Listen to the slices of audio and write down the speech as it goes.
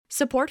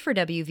Support for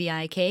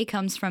WVIK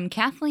comes from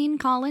Kathleen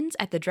Collins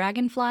at the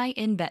Dragonfly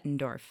in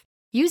Bettendorf,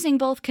 using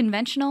both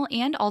conventional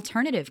and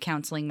alternative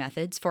counseling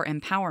methods for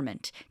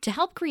empowerment to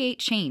help create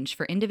change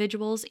for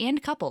individuals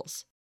and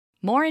couples.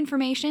 More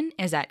information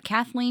is at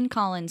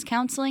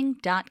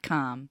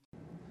KathleenCollinsCounseling.com.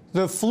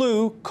 The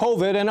flu,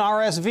 COVID, and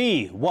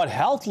RSV, what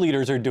health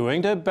leaders are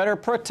doing to better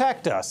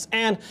protect us.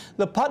 And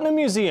the Putnam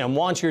Museum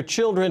wants your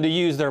children to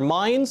use their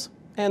minds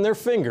and their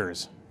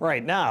fingers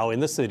right now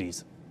in the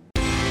cities.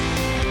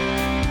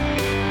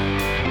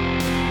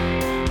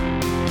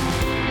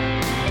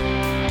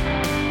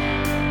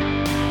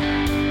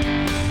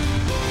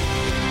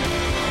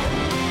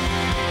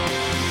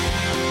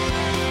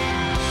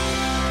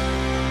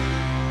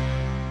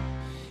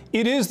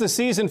 It is the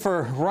season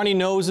for runny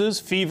noses,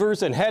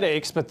 fevers, and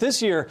headaches, but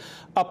this year,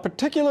 a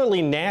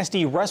particularly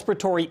nasty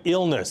respiratory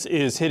illness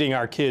is hitting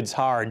our kids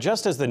hard,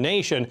 just as the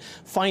nation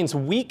finds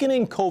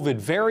weakening COVID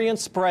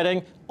variants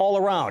spreading all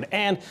around,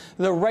 and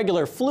the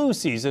regular flu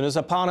season is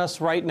upon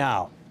us right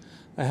now.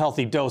 A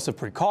healthy dose of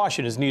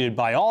precaution is needed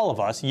by all of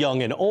us,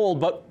 young and old,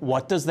 but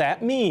what does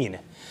that mean?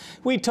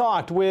 We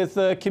talked with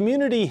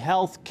Community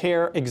Health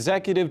Care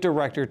Executive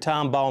Director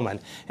Tom Baumann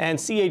and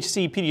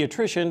CHC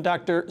pediatrician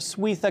Dr.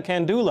 Swetha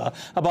Kandula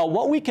about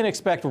what we can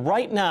expect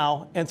right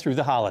now and through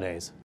the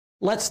holidays.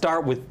 Let's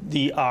start with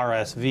the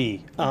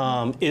RSV.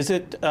 Is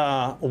it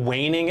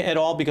waning at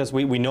all? Because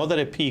we know that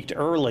it peaked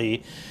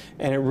early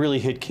and it really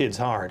hit kids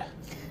hard.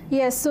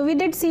 Yes, so we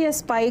did see a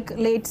spike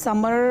late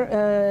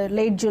summer,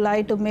 late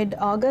July to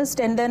mid-August,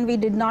 and then we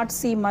did not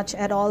see much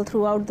at all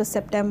throughout the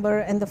September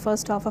and the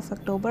first half of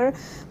October.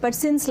 But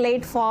since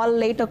late fall,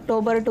 late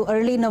October to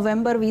early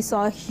November, we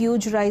saw a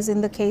huge rise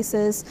in the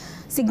cases,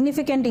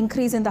 significant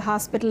increase in the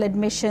hospital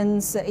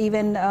admissions,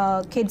 even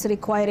kids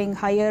requiring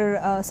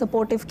higher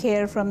supportive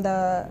care from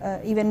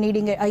the, even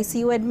needing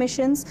ICU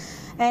admissions.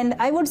 And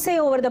I would say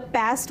over the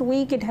past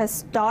week, it has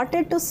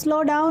started to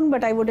slow down,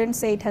 but I wouldn't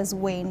say it has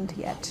waned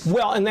yet.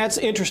 Well, and that's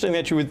interesting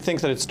that you would think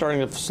that it's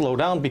starting to slow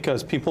down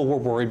because people were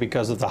worried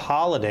because of the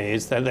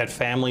holidays, that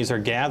families are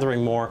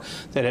gathering more,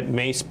 that it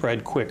may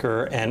spread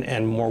quicker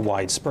and more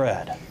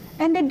widespread.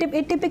 And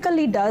it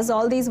typically does.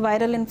 All these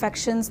viral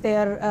infections, they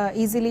are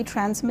easily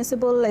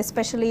transmissible,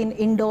 especially in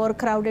indoor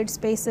crowded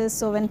spaces.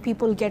 So when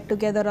people get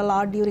together a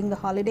lot during the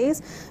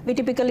holidays, we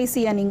typically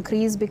see an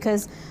increase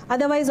because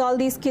otherwise all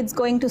these kids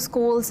going to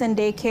schools and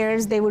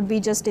daycares, they would be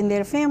just in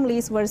their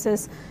families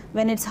versus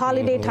when it's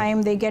holiday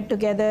time, they get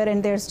together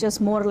and there's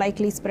just more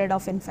likely spread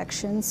of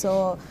infection.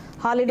 So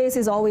holidays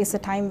is always a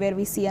time where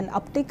we see an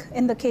uptick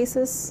in the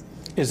cases.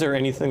 Is there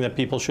anything that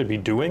people should be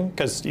doing?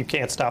 Because you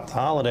can't stop the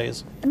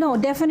holidays. No,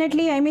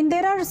 definitely. I mean,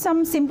 there are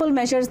some simple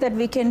measures that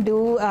we can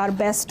do our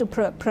best to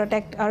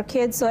protect our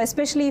kids. So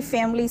especially if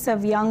families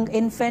have young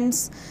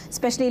infants,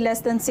 especially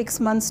less than 6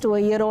 months to a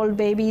year-old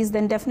babies,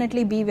 then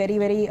definitely be very,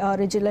 very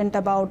vigilant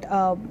about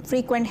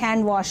frequent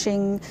hand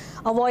washing,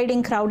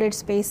 avoiding crowded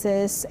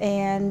spaces,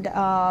 and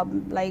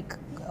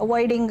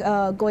avoiding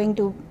going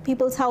to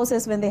people's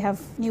houses when they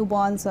have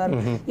newborns or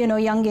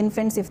young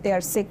infants if they are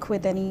sick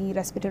with any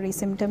respiratory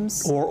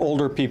symptoms. Or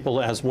older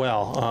people as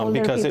well.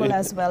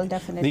 As well,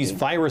 definitely. These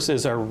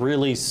viruses are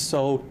really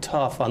so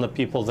tough on the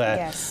people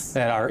that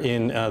are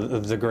in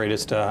the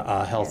greatest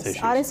health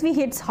issues. RSV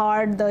hits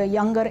hard the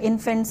younger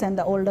infants and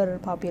the older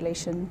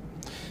population.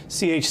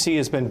 CHC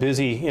has been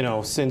busy,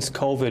 since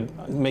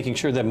COVID, making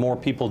sure that more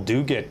people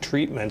do get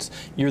treatments.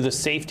 You're the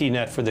safety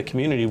net for the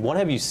community. What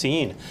have you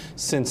seen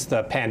since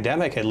the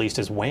pandemic, at least,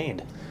 has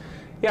waned?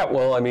 Yeah,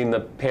 well, I mean, the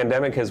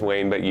pandemic has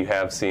waned, but you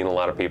have seen a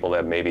lot of people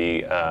that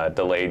maybe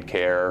delayed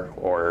care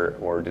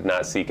or did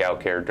not seek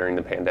out care during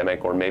the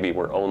pandemic, or maybe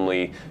were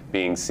only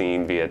being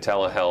seen via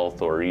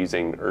telehealth or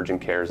using urgent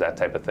cares, that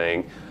type of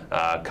thing,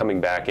 coming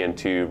back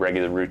into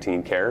regular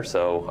routine care.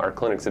 So our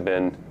clinics have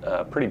been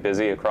pretty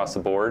busy across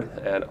the board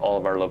at all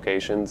of our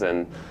locations,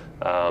 and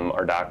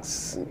our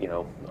docs,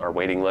 our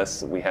waiting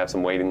lists, we have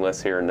some waiting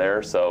lists here and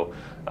there. So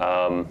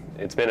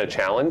it's been a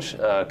challenge,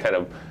 kind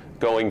of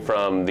going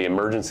from the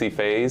emergency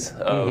phase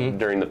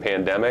during the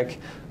pandemic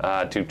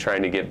to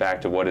trying to get back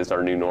to what is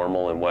our new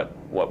normal and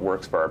what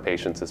works for our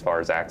patients as far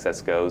as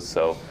access goes.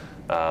 So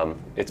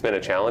it's been a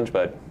challenge,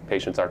 but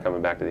patients are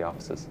coming back to the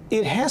offices.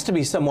 It has to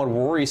be somewhat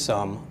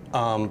worrisome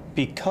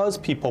because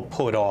people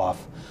put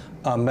off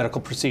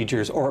medical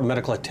procedures or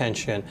medical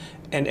attention,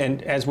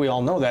 and as we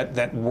all know,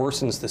 that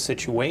worsens the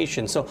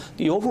situation. So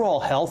the overall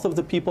health of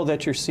the people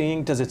that you're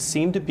seeing, does it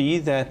seem to be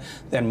that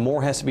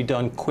more has to be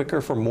done quicker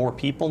for more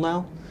people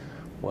now?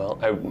 Well,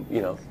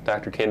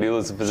 Dr. Kandula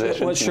is a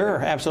physician. Well, sure,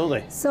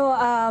 absolutely. So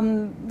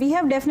we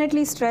have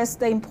definitely stressed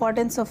the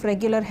importance of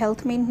regular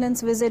health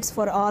maintenance visits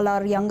for all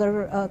our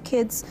younger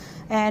kids.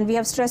 And we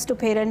have stressed to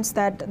parents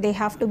that they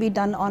have to be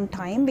done on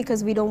time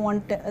because we don't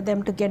want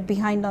them to get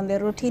behind on their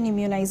routine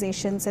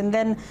immunizations. And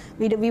then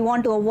we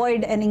want to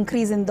avoid an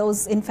increase in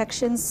those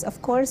infections,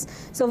 of course.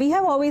 So we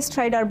have always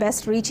tried our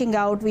best reaching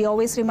out. We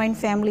always remind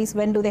families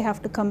when do they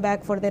have to come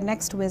back for their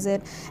next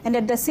visit. And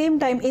at the same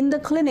time, in the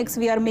clinics,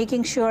 we are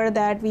making sure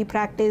that that we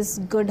practice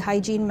good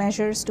hygiene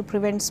measures to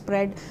prevent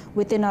spread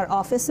within our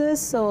offices.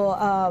 So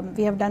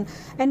we have done,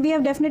 and we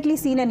have definitely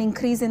seen an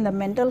increase in the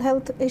mental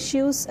health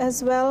issues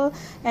as well.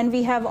 And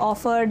we have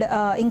offered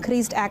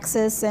increased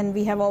access, and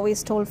we have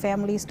always told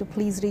families to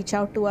please reach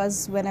out to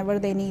us whenever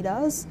they need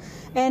us.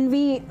 And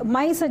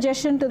my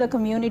suggestion to the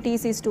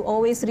communities is to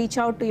always reach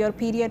out to your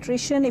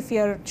pediatrician if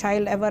your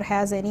child ever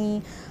has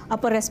any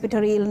upper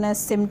respiratory illness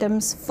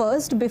symptoms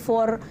first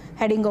before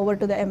heading over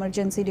to the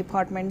emergency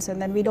departments.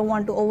 And then we don't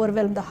want to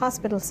overwhelm the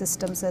hospital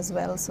systems as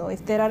well. So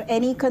if there are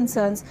any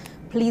concerns,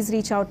 please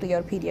reach out to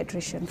your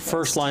pediatrician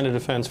First line of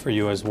defense for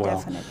you as well.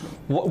 Definitely.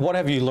 What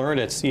have you learned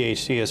at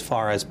CHC as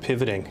far as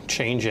pivoting,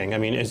 changing? I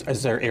mean,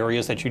 is there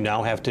areas that you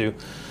now have to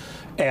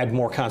add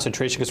more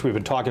concentration? Because we've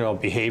been talking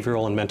about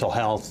behavioral and mental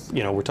health.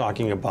 You know, we're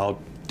talking about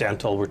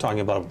dental. We're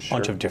talking about a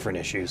bunch of different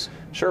issues.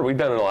 Sure, we've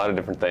done a lot of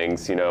different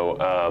things. You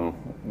know,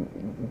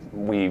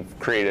 we've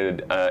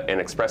created an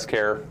express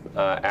care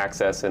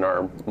access in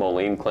our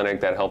Moline clinic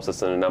that helps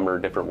us in a number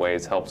of different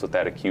ways, helps with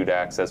that acute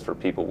access for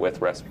people with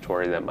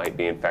respiratory that might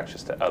be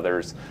infectious to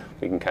others.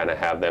 We can kind of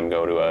have them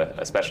go to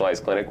a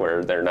specialized clinic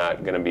where they're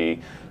not going to be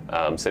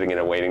sitting in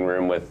a waiting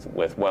room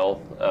with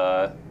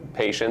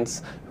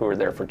patients who are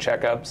there for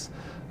checkups.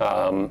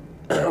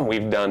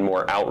 We've done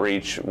more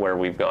outreach where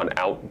we've gone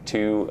out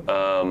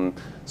to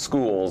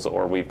schools,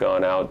 or we've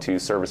gone out to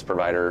service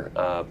provider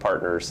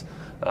partners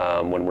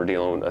when we're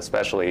dealing,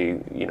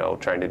 especially, you know,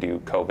 trying to do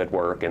COVID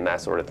work and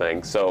that sort of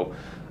thing. So,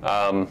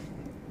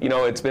 you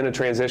know, it's been a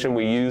transition.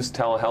 We use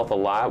telehealth a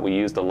lot. We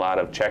used a lot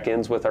of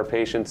check-ins with our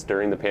patients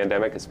during the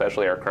pandemic,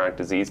 especially our chronic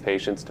disease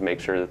patients, to make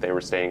sure that they were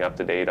staying up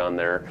to date on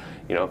their,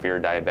 you know, if you're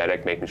a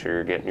diabetic, making sure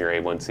you're getting your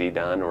A1C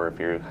done, or if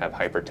you have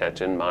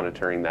hypertension,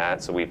 monitoring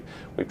that. So we've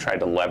tried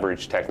to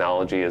leverage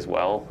technology as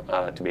well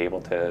to be able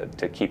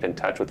to keep in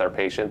touch with our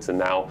patients. And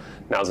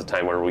now's the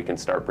time where we can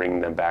start bringing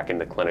them back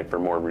into clinic for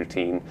more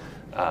routine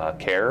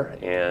care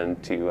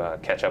and to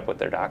catch up with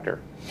their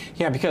doctor.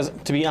 Yeah, because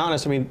to be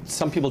honest, I mean,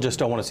 some people just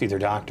don't want to see their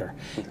doctor.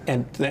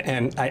 And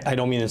I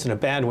don't mean this in a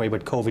bad way,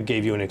 but COVID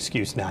gave you an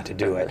excuse not to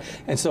do it.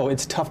 And so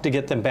it's tough to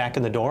get them back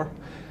in the door?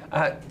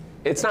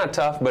 It's not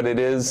tough, but it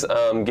is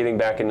getting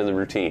back into the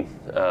routine.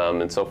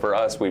 And so for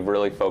us, we've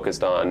really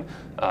focused on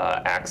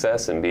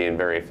access and being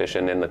very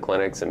efficient in the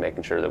clinics and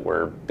making sure that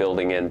we're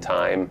building in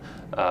time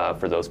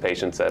for those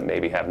patients that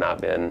maybe have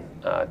not been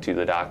to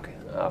the doc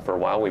for a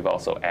while. We've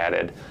also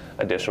added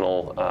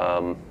additional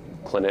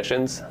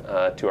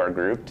clinicians to our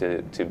group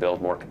to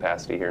build more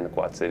capacity here in the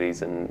Quad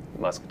Cities and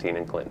Muscatine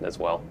and Clinton as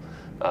well,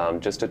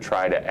 just to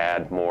try to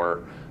add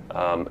more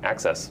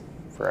access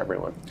for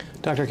everyone.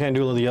 Dr.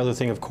 Kandula, the other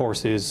thing, of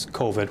course, is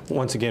COVID.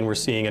 Once again, we're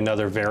seeing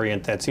another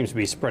variant that seems to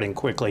be spreading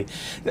quickly.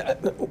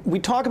 We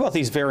talk about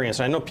these variants,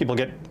 and I know people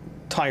get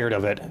tired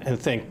of it and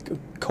think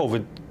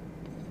COVID,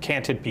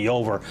 can't it be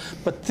over?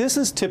 But this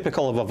is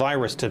typical of a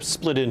virus to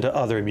split into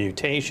other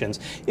mutations.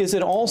 Is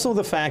it also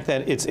the fact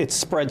that it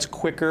spreads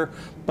quicker,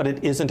 but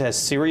it isn't as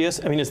serious?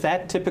 I mean, is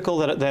that typical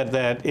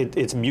that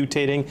it's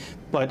mutating,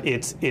 but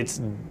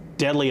its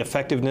deadly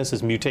effectiveness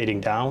is mutating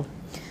down?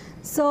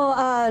 So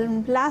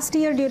last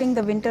year during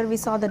the winter, we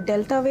saw the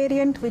Delta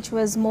variant, which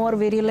was more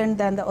virulent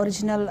than the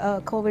original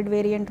COVID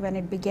variant when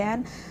it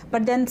began.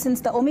 But then since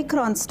the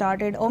Omicron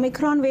started,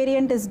 Omicron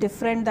variant is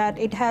different, that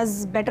it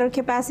has better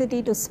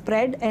capacity to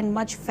spread and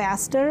much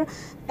faster.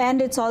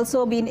 And it's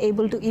also been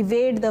able to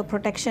evade the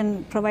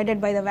protection provided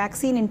by the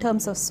vaccine in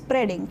terms of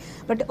spreading.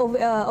 But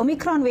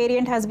Omicron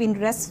variant has been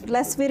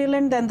less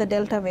virulent than the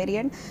Delta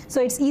variant. So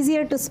it's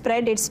easier to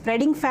spread. It's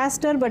spreading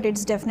faster, but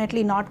it's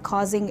definitely not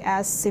causing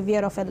as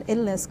severe of an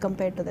illness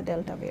compared to the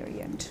Delta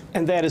variant.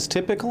 And that is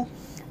typical?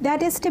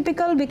 That is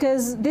typical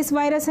because this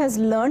virus has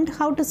learned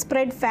how to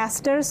spread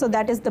faster, so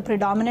that is the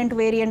predominant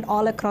variant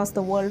all across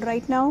the world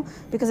right now,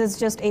 because it's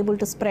just able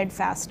to spread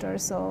faster.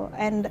 So,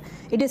 and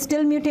it is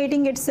still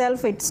mutating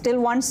itself. It still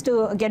wants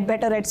to get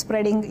better at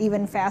spreading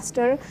even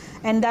faster,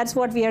 and that's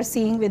what we are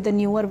seeing with the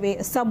newer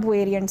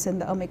sub-variants in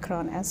the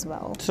Omicron as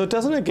well. So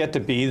doesn't it get to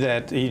be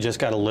that you just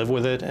got to live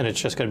with it, and it's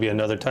just going to be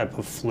another type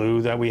of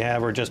flu that we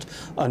have, or just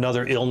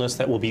another illness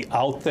that will be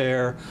out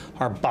there?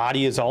 Our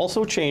body is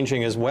also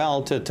changing as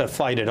well to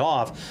fight it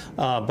off,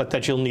 but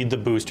that you'll need the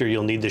booster,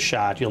 you'll need the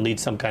shot, you'll need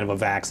some kind of a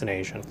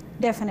vaccination.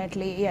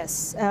 Definitely,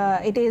 yes.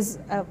 It is,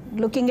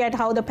 looking at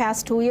how the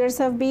past 2 years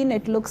have been,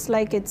 it looks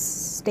like it's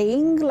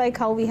staying like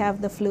how we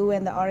have the flu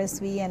and the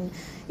RSV, and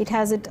it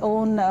has its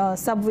own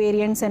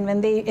subvariants, and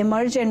when they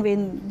emerge,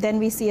 and then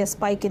we see a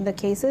spike in the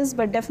cases.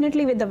 But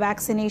definitely with the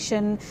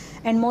vaccination,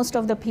 and most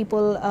of the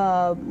people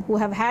who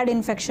have had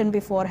infection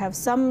before have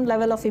some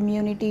level of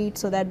immunity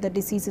so that the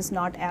disease is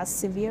not as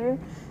severe.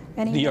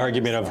 The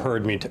argument of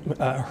herd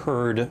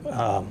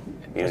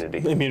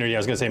immunity, I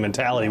was going to say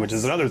mentality, which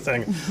is another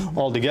thing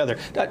altogether.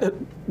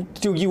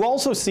 Do you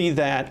also see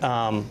that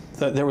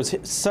there was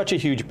such a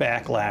huge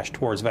backlash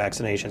towards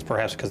vaccinations,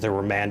 perhaps because they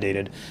were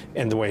mandated,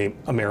 and the way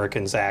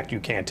Americans act, you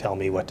can't tell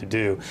me what to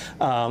do.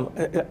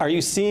 Are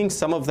you seeing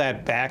some of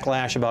that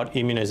backlash about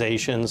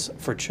immunizations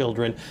for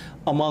children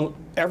among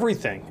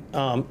everything?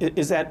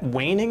 Is that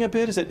waning a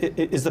bit?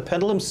 Is the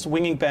pendulum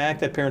swinging back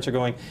that parents are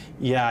going,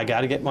 yeah, I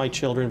got to get my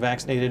children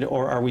vaccinated,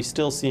 or are we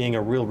still seeing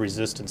a real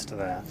resistance to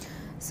that?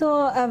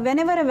 So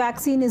whenever a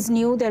vaccine is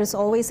new, there is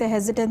always a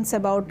hesitance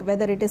about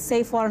whether it is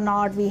safe or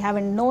not. We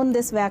haven't known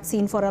this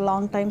vaccine for a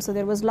long time, so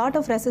there was a lot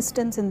of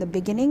resistance in the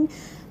beginning.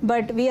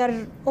 But we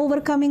are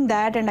overcoming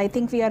that, and I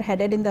think we are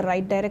headed in the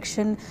right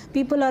direction.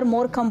 People are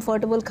more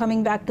comfortable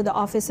coming back to the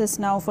offices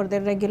now for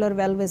their regular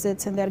well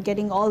visits, and they're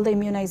getting all the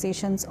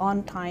immunizations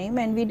on time.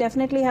 And we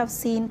definitely have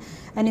seen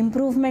an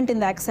improvement in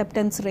the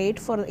acceptance rate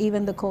for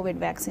even the COVID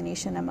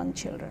vaccination among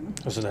children.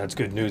 So that's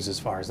good news as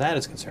far as that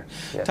is concerned.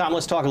 Yeah. Tom,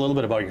 let's talk a little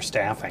bit about your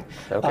staffing.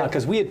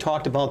 Because we had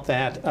talked about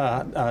that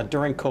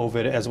during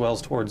COVID as well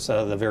as towards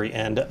the very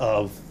end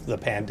of the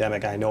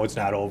pandemic. I know it's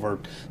not over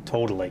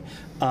totally.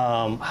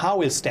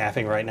 How is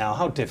staffing right now?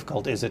 How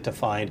difficult is it to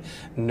find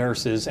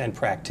nurses and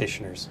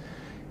practitioners?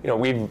 You know,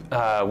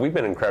 we've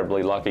been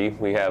incredibly lucky.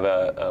 We have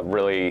a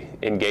really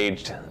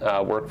engaged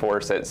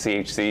workforce at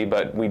CHC,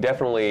 but we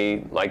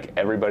definitely, like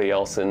everybody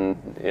else in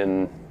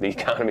the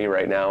economy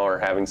right now, are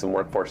having some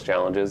workforce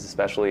challenges,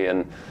 especially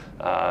in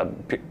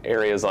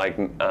areas like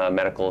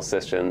medical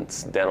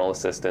assistants, dental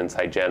assistants,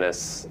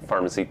 hygienists,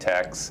 pharmacy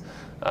techs.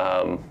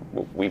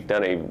 We've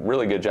done a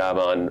really good job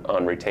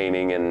on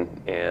retaining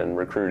and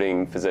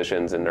recruiting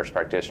physicians and nurse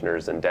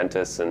practitioners and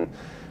dentists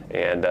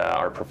and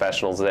our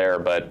professionals there,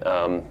 but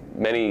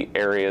many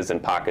areas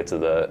and pockets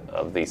of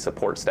the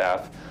support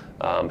staff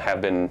have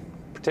been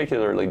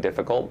particularly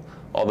difficult,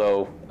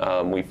 although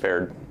we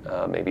fared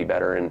maybe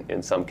better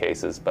in some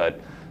cases. But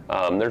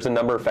there's a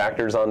number of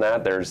factors on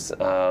that. There's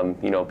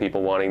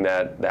people wanting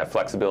that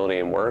flexibility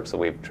in work, so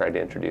we've tried to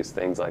introduce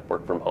things like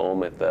work from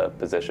home if the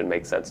position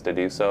makes sense to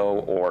do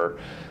so, or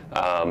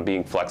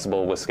being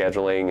flexible with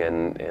scheduling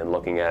and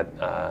looking at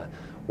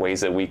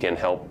ways that we can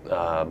help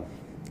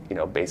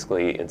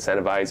basically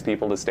incentivize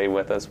people to stay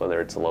with us, whether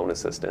it's loan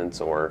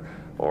assistance or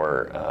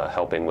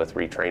helping with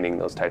retraining,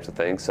 those types of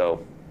things.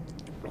 So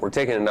we're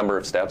taking a number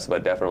of steps,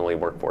 but definitely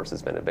workforce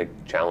has been a big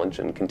challenge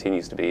and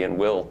continues to be and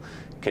will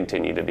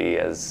continue to be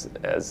as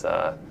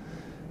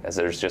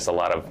there's just a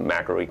lot of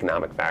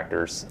macroeconomic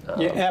factors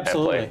absolutely. at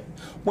play.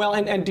 Well,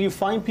 and do you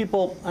find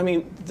people, I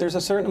mean, there's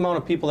a certain amount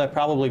of people that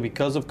probably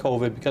because of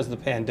COVID, because of the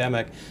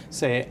pandemic,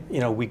 say,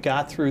 we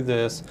got through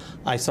this.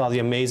 I saw the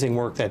amazing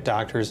work that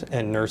doctors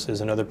and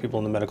nurses and other people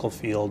in the medical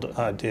field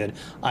did.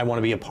 I want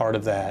to be a part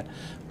of that.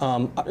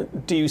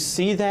 Do you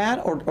see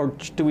that, or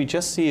do we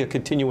just see a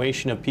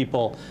continuation of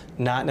people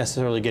not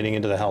necessarily getting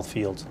into the health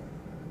fields?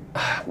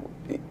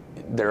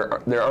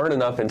 There aren't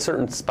enough in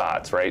certain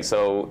spots, right?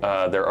 So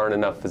there aren't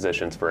enough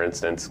physicians, for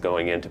instance,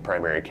 going into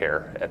primary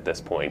care at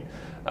this point.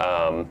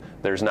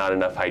 There's not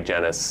enough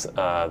hygienists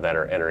that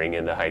are entering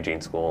into hygiene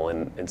school,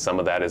 and some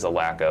of that is a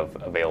lack of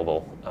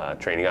available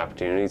training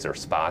opportunities or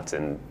spots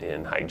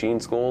in hygiene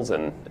schools,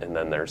 and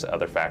then there's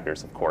other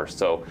factors, of course.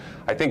 So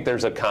I think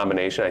there's a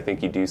combination. I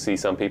think you do see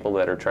some people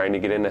that are trying to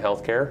get into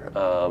healthcare,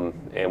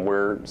 and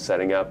we're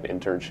setting up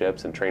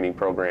internships and training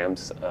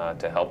programs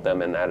to help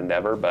them in that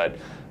endeavor, but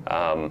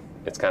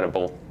it's kind of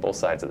both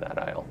sides of that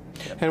aisle.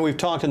 And we've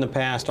talked in the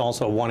past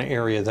also one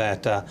area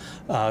that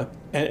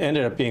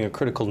ended up being a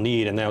critical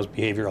need, and that was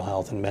behavioral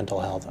health and mental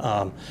health.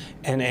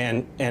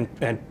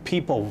 And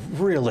people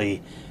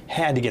really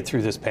had to get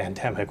through this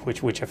pandemic,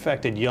 which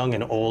affected young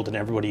and old and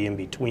everybody in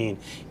between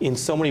in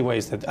so many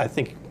ways that I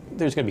think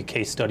there's going to be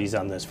case studies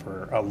on this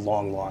for a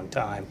long, long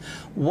time.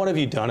 What have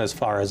you done as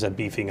far as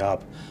beefing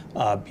up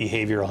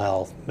behavioral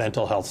health,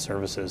 mental health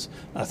services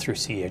through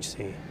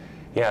CHC?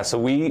 Yeah, so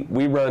we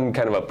run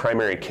kind of a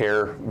primary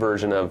care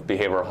version of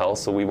behavioral health,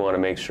 so we want to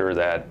make sure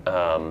that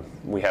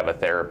we have a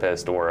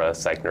therapist or a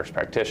psych nurse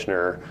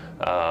practitioner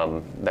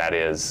that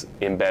is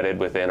embedded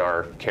within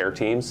our care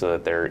team so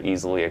that they're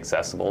easily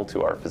accessible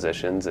to our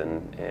physicians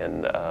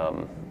and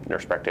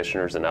nurse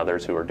practitioners and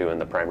others who are doing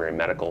the primary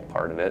medical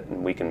part of it,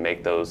 and we can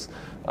make those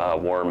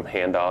warm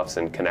handoffs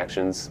and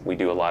connections. We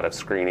do a lot of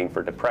screening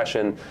for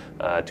depression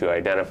to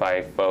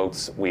identify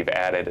folks. We've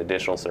added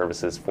additional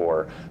services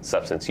for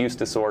substance use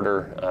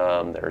disorder.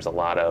 There's a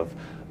lot of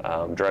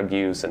drug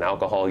use and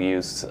alcohol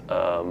use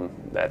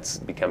that's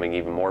becoming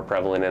even more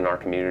prevalent in our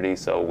community,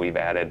 so we've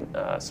added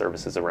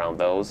services around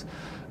those.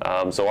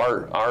 So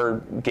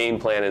our game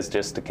plan is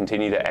just to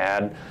continue to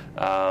add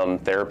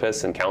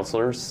therapists and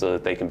counselors so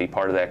that they can be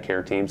part of that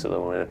care team, so that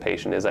when a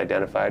patient is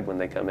identified, when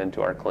they come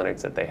into our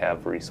clinics, that they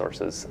have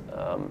resources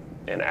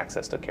and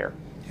access to care.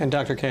 And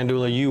Dr.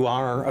 Kandula, you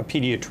are a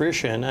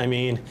pediatrician. I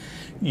mean,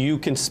 you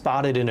can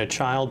spot it in a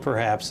child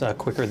perhaps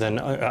quicker than,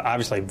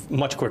 obviously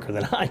much quicker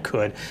than I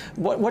could.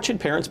 What should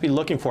parents be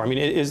looking for? I mean,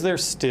 is there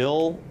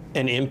still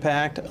an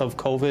impact of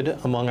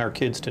COVID among our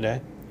kids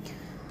today?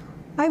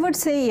 I would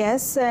say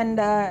yes, and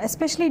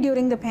especially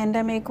during the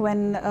pandemic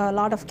when a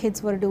lot of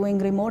kids were doing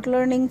remote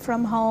learning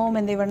from home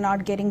and they were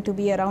not getting to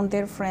be around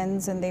their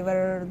friends, and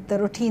the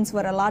routines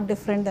were a lot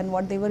different than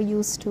what they were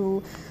used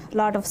to. A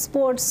lot of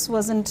sports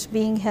wasn't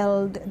being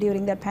held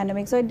during that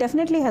pandemic, so it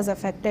definitely has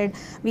affected.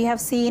 We have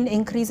seen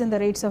increase in the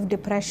rates of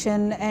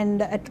depression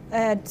and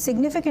a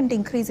significant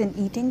increase in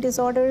eating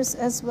disorders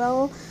as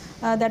well.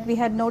 That we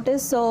had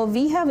noticed. So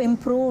we have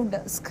improved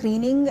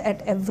screening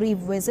at every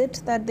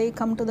visit that they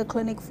come to the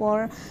clinic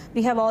for.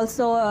 We have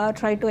also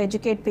tried to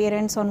educate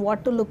parents on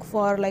what to look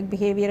for, like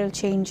behavioral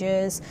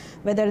changes,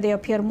 whether they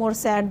appear more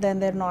sad than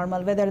they're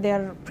normal, whether they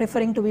are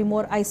preferring to be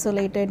more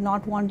isolated,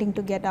 not wanting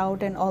to get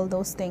out, and all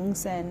those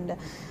things. And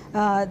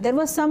there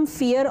was some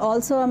fear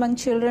also among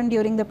children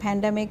during the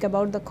pandemic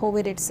about the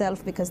COVID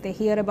itself, because they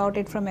hear about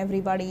it from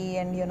everybody,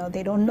 and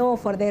they don't know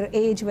for their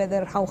age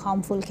how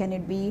harmful can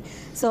it be.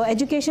 So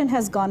education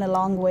has gone a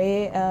long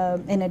way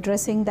in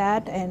addressing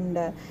that,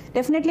 and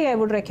definitely I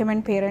would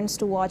recommend parents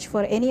to watch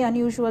for any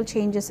unusual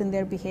changes in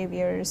their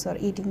behaviors or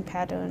eating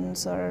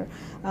patterns, or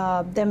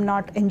them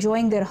not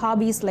enjoying their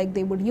hobbies like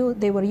they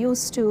were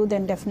used to.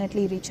 Then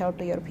definitely reach out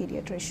to your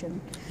pediatrician.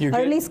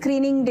 Early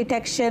screening,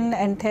 detection,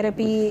 and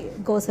therapy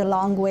goes a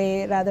long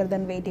way rather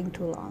than waiting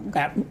too long.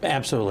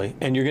 Absolutely,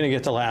 and you're going to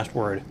get the last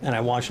word, and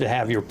I want you to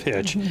have your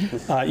pitch.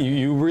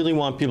 You really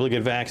want people to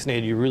get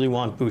vaccinated. You really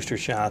want booster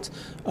shots.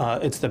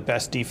 It's the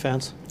best defense.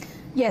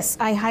 Yes,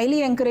 I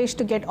highly encourage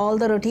to get all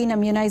the routine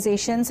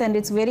immunizations, and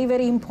it's very,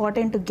 very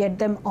important to get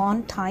them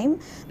on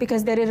time,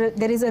 because there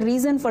is a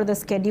reason for the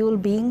schedule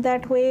being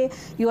that way.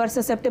 You are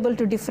susceptible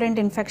to different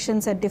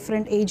infections at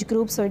different age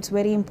groups, so it's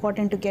very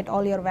important to get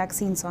all your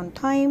vaccines on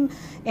time.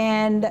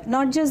 And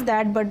not just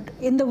that, but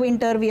in the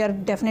winter, we are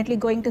definitely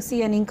going to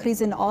see an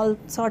increase in all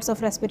sorts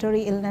of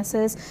respiratory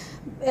illnesses.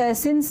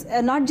 Since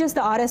not just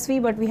the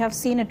RSV, but we have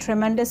seen a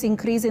tremendous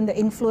increase in the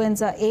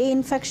influenza A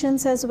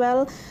infections as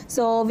well.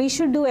 So we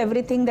should do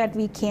everything that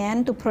we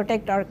can to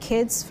protect our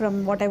kids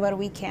from whatever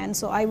we can.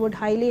 So I would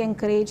highly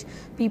encourage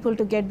people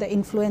to get the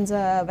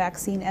influenza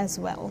vaccine as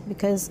well,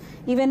 because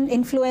even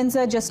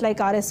influenza, just like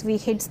RSV,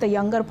 hits the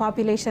younger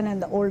population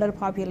and the older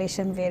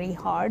population very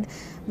hard.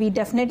 We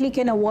definitely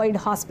can avoid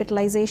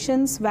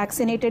hospitalizations.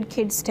 Vaccinated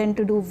kids tend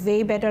to do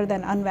way better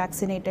than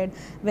unvaccinated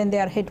when they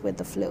are hit with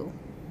the flu.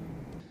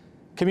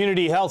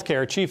 Community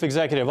Healthcare Chief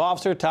Executive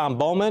Officer Tom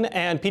Bowman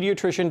and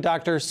pediatrician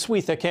Dr.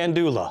 Swetha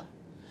Kandula.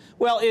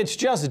 Well, it's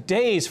just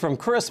days from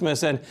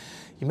Christmas, and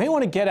you may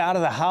want to get out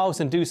of the house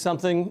and do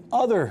something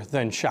other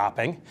than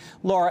shopping.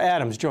 Laura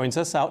Adams joins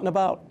us out and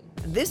about.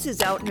 This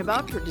is Out and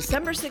About for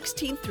December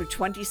 16th through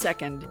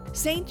 22nd.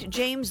 St.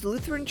 James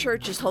Lutheran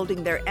Church is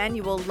holding their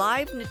annual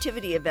live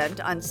nativity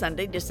event on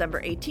Sunday,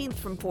 December 18th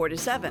from 4 to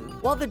 7,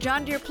 while the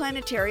John Deere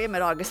Planetarium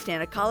at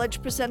Augustana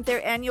College present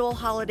their annual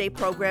holiday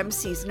program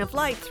Season of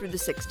Light through the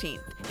 16th.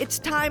 It's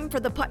time for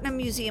the Putnam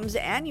Museum's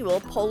annual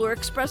Polar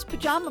Express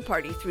Pajama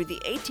Party through the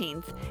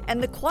 18th,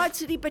 and the Quad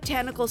City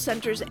Botanical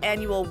Center's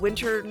annual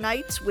Winter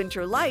Nights,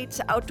 Winter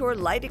Lights Outdoor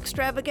Light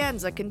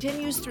Extravaganza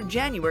continues through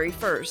January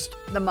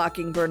 1st. The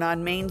Mockingbird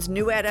on Maine's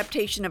new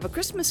adaptation of A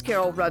Christmas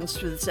Carol runs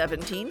through the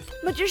 17th.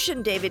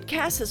 Magician David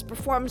Cassis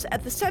performs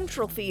at the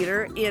Central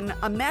Theater in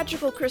A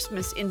Magical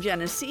Christmas in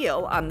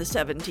Geneseo on the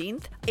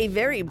 17th. A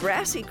very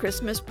brassy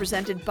Christmas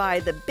presented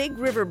by the Big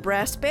River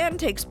Brass Band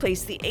takes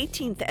place the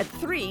 18th at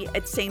 3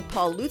 at St.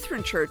 Paul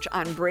Lutheran Church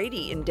on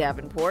Brady in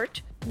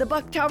Davenport. The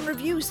Bucktown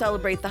Review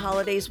celebrate the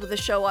holidays with a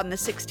show on the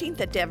 16th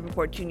at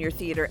Davenport Junior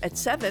Theater at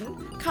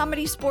 7.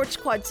 Comedy Sports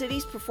Quad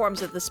Cities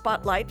performs at the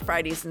Spotlight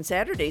Fridays and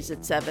Saturdays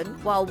at 7,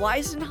 while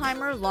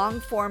Weisenheimer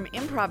Long-Form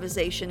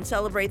Improvisation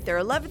celebrate their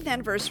 11th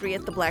anniversary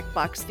at the Black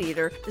Box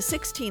Theater the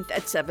 16th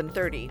at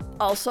 7:30.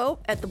 Also,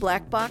 at the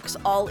Black Box,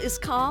 All Is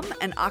Calm,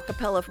 an a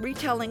cappella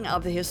retelling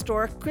of the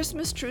historic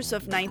Christmas truce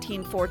of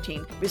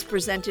 1914, is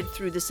presented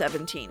through the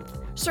 17th.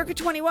 Circa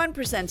 21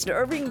 presents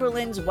Irving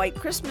Berlin's White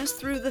Christmas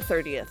through the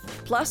 30th.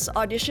 Plus,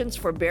 auditions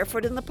for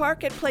Barefoot in the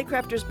Park at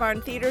Playcrafters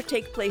Barn Theater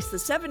take place the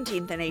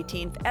 17th and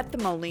 18th at the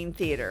Moline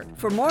Theater.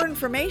 For more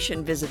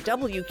information, visit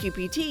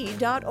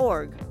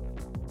WQPT.org.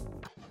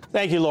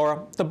 Thank you,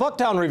 Laura. The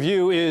Bucktown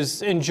Review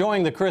is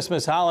enjoying the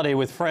Christmas holiday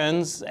with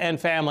friends and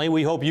family.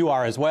 We hope you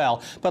are as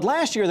well. But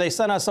last year, they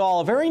sent us all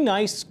a very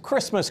nice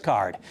Christmas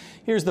card.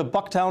 Here's the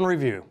Bucktown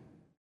Review.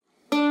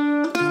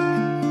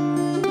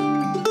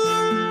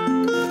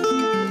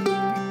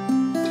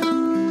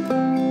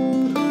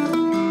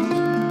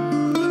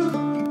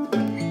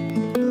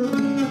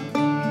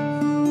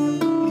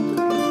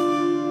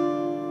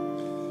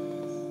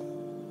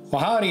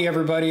 Well, howdy,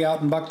 everybody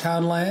out in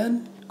Bucktown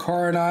land.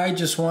 Cora and I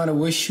just want to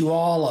wish you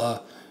all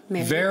a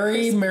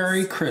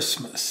Merry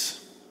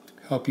Christmas.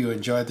 Hope you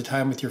enjoyed the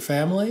time with your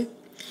family.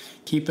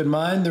 Keep in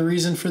mind the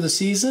reason for the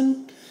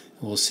season,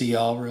 and we'll see you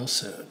all real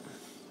soon.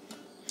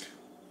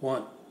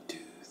 1, 2,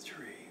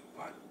 3,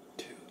 1,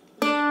 2.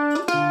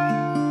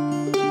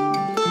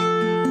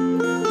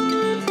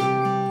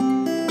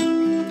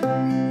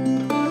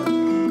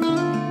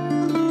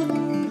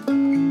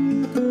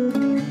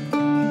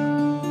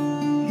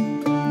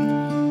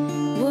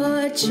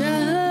 What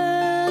child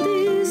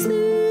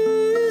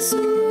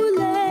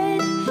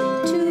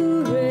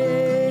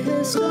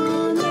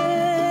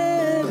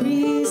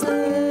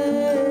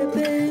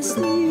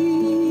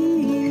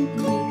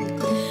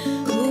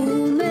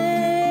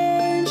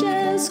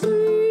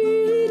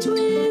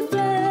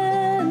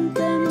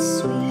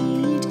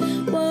sweet,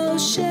 while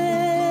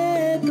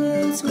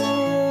shepherds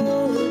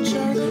watch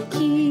are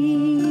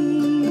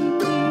keeping.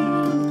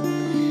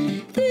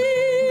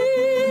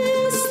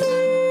 This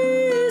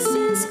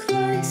is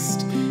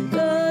Christ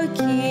the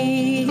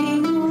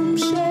King, whom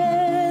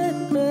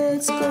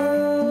shepherds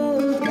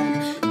go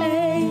and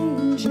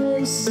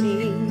angels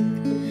sing.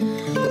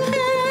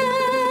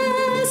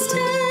 Haste,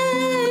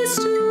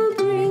 haste to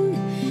bring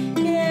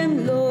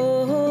him,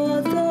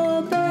 Lord,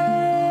 the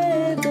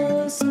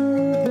beggar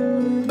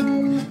son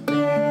of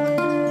Mary.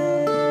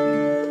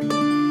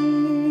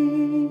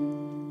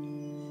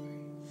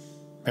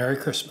 Merry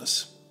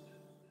Christmas.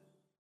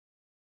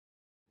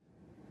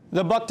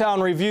 The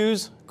Bucktown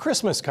Review's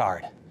Christmas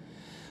card.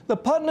 The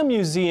Putnam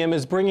Museum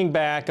is bringing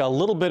back a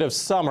little bit of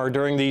summer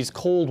during these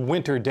cold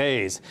winter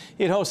days.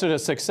 It hosted a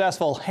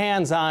successful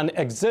hands-on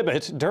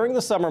exhibit during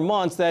the summer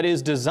months that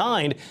is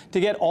designed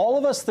to get all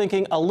of us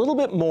thinking a little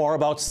bit more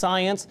about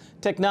science,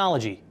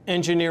 technology,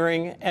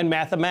 engineering, and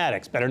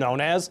mathematics, better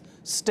known as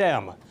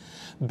STEM.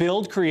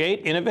 Build,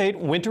 Create, Innovate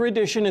Winter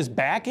Edition is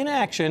back in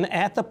action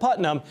at the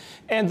Putnam,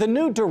 and the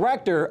new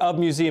director of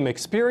Museum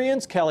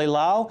Experience, Kelly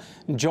Lau,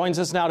 joins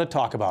us now to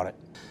talk about it.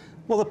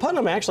 Well, the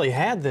Putnam actually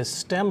had this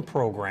STEM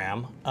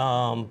program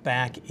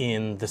back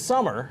in the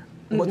summer.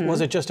 Was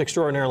it just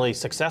extraordinarily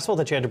successful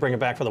that you had to bring it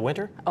back for the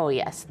winter? Oh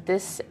yes,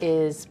 this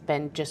has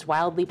been just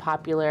wildly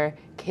popular.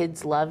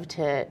 Kids love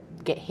to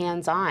get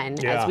hands-on,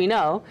 as we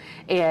know,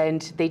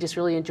 and they just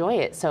really enjoy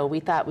it. So we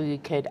thought we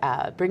could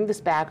bring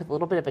this back with a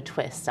little bit of a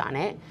twist on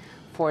it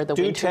for the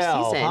winter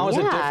season. How is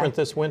it different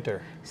this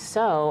winter?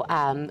 So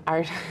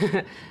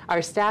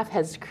our staff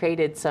has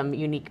created some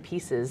unique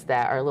pieces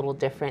that are a little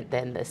different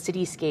than the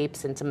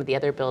cityscapes and some of the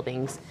other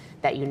buildings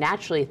that you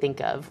naturally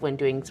think of when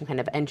doing some kind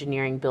of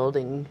engineering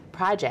building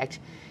project.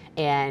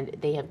 And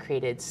they have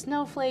created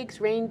snowflakes,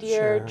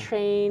 reindeer,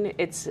 train.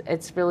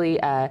 It's really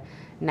a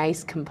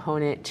nice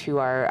component to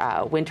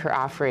our winter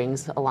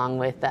offerings, along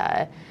with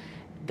the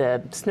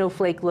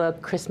snowflake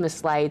look,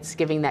 Christmas lights,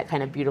 giving that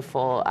kind of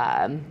beautiful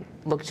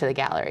look to the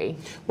gallery.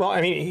 Well,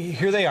 I mean,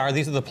 here they are.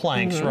 These are the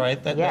planks,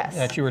 right?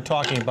 That you were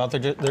talking about.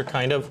 They're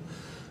kind of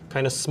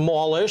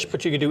smallish,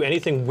 but you can do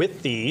anything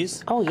with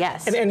these. Oh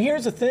yes. And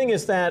here's the thing: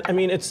 is that I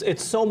mean,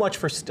 it's so much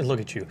for look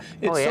at you.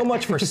 It's so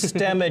much for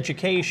STEM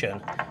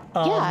education,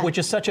 which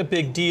is such a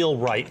big deal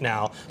right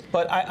now.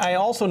 But I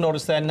also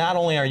noticed that not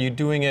only are you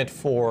doing it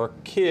for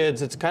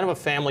kids, it's kind of a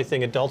family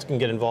thing. Adults can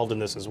get involved in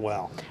this as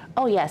well.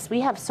 Oh yes, we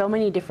have so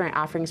many different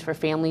offerings for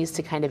families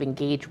to kind of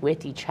engage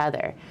with each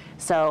other.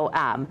 So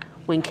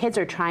when kids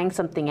are trying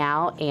something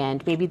out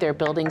and maybe they're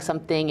building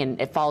something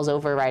and it falls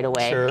over right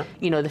away,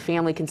 you know, the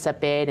family can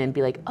step in and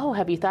be like, oh,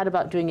 have you thought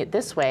about doing it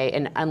this way,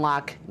 and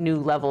unlock new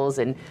levels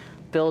and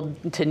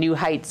build to new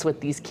heights with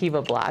these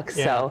Kiva blocks.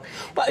 So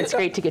it's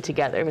great to get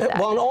together with that.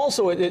 Well, and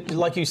also,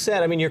 like you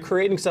said, I mean, you're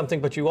creating something,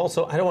 but you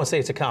also, I don't want to say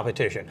it's a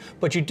competition,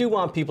 but you do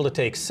want people to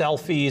take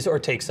selfies or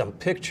take some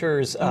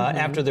pictures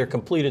after they're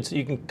completed, so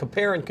you can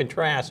compare and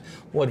contrast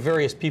what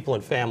various people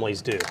and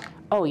families do.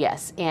 Oh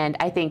yes, and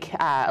I think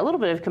a little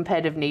bit of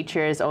competitive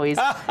nature is always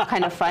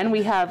kind of fun.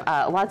 We have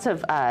lots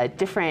of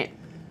different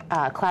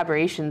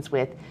collaborations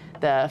with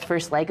the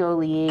First Lego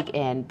League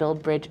and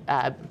Build Bridge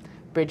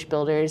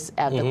Builders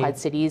of the Quad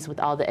Cities, with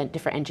all the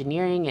different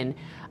engineering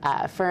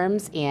and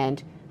firms,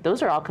 and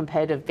those are all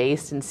competitive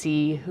based, and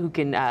see who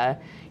can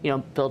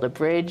build a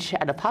bridge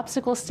out of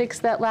popsicle sticks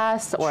that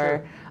lasts,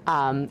 or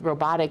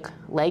robotic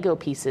Lego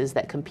pieces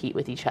that compete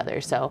with each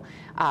other. So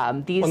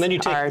these and then you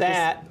take are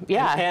that and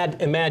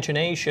add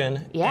imagination,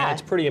 and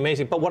it's pretty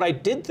amazing. But what I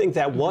did think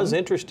that was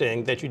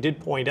interesting, that you did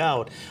point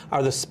out,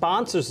 are the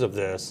sponsors of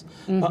this.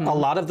 A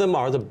lot of them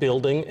are the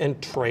building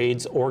and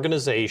trades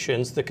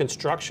organizations, the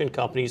construction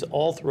companies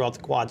all throughout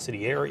the Quad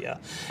City area.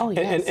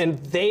 And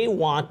they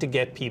want to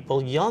get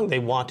people young. They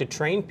want to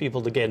train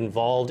people to get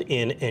involved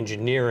in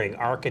engineering,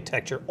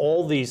 architecture,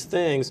 all these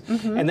things.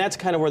 And that's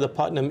kind of where the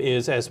Putnam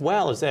is as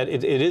well, is that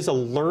it is a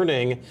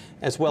learning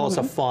as well as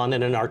a fun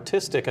and an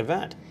artistic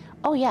event.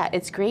 Oh yeah,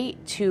 it's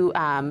great to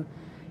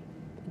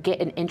get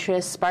an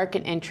interest, spark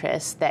an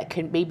interest that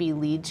can maybe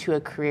lead to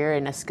a career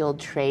in a skilled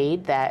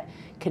trade that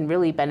can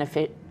really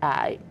benefit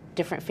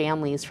different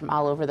families from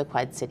all over the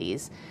Quad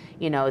Cities.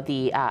 You know,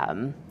 the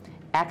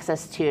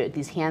access to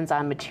these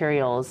hands-on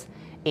materials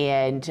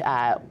and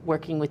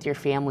working with your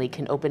family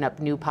can open up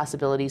new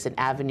possibilities and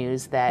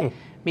avenues that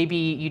maybe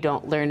you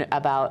don't learn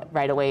about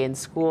right away in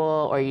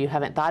school, or you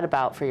haven't thought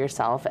about for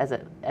yourself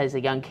as a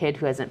young kid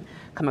who hasn't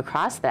come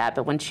across that.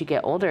 But once you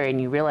get older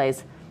and you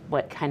realize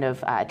what kind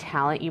of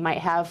talent you might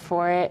have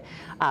for it,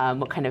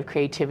 what kind of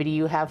creativity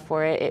you have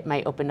for it, it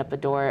might open up a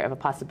door of a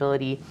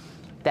possibility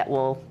that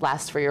will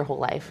last for your whole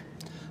life.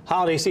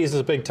 Holiday season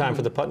is a big time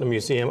for the Putnam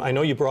Museum. I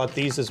know you brought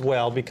these as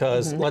well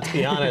because, let's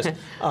be honest,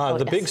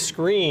 the big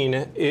screen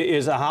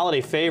is a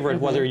holiday favorite,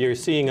 whether you're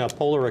seeing a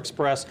Polar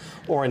Express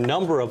or a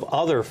number of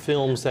other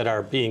films that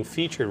are being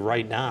featured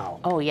right now.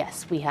 Oh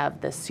yes, we have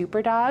the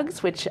Super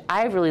Dogs, which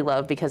I really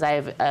love because I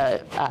have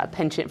a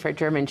penchant for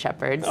German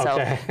Shepherds.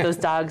 Okay. So those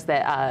dogs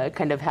that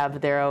kind of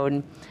have their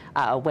own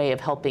way of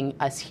helping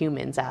us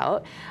humans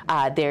out.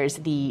 There's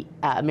the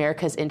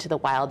America's Into the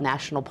Wild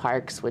National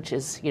Parks, which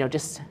is,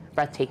 just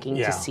breathtaking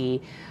to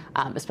see,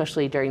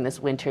 especially during this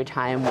winter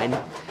time when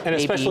and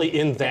especially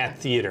in that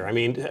theater. I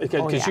mean,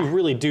 because you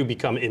really do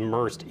become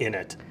immersed in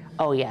it.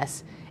 Oh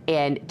yes.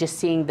 And just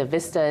seeing the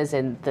vistas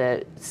and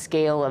the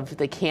scale of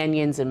the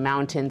canyons and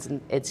mountains,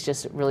 and it's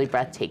just really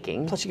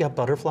breathtaking. Plus you got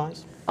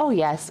butterflies. Oh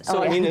yes.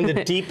 So I mean, in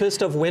the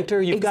deepest of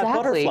winter, you've got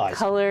butterflies.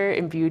 Color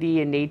and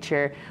beauty and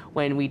nature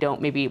when we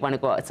don't maybe want to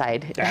go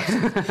outside.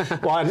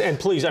 Well, and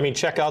please, I mean,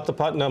 check out the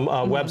Putnam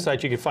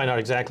website. You can find out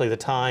exactly the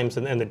times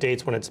and the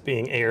dates when it's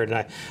being aired.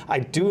 And I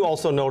do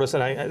also notice,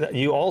 and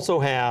you also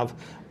have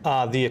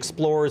the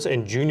Explorers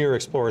and Junior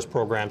Explorers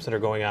programs that are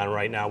going on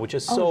right now, which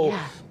is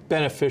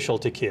beneficial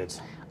to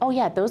kids. Oh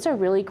yeah, those are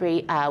really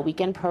great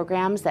weekend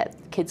programs that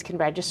kids can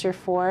register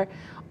for.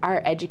 Our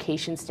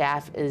education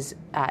staff is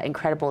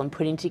incredible in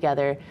putting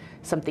together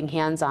something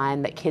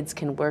hands-on that kids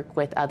can work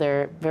with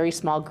other very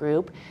small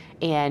group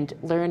and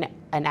learn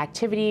an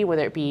activity,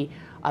 whether it be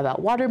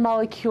about water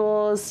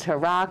molecules to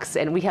rocks,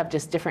 and we have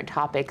just different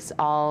topics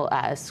all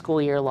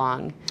school year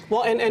long.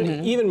 Well, and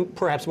even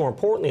perhaps more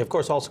importantly, of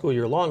course, all school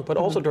year long, but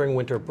also during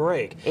winter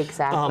break.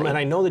 Exactly. And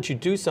I know that you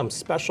do some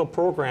special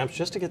programs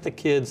just to get the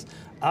kids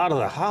out of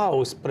the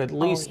house, but at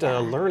least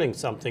learning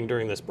something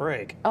during this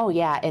break. Oh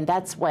yeah, and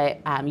that's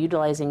what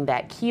utilizing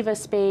that Kiva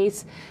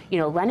space,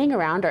 running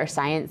around our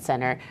science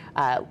center,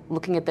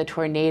 looking at the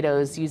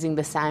tornadoes, using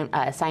the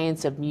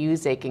science of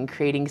music and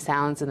creating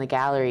sounds in the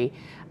gallery.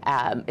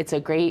 It's a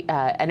great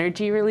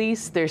energy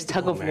release. There's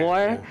tug of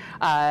war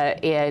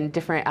and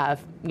different,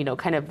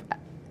 kind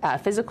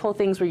of physical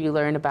things where you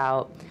learn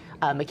about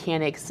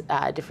mechanics,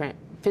 different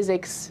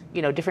physics,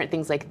 different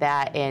things like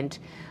that. And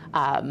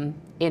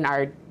in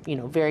our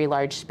very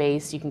large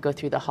space, you can go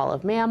through the Hall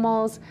of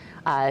Mammals,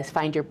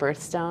 find your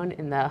birthstone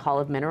in the Hall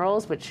of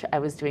Minerals, which I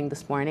was doing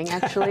this morning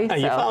actually.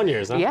 You found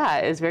yours, huh? Yeah,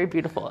 it was very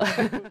beautiful.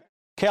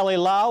 Kelly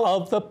Lau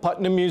of the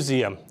Putnam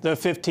Museum. The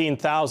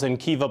 15,000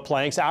 Kiva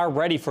planks are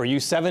ready for you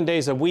 7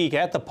 days a week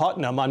at the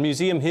Putnam on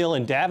Museum Hill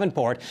in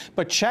Davenport.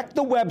 But check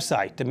the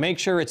website to make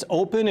sure it's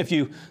open if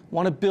you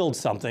want to build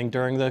something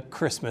during the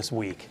Christmas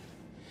week.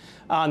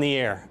 On the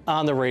air,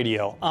 on the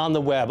radio, on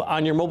the web,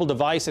 on your mobile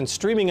device, and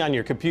streaming on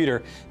your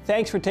computer,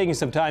 thanks for taking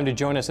some time to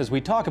join us as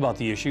we talk about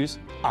the issues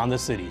on the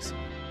cities.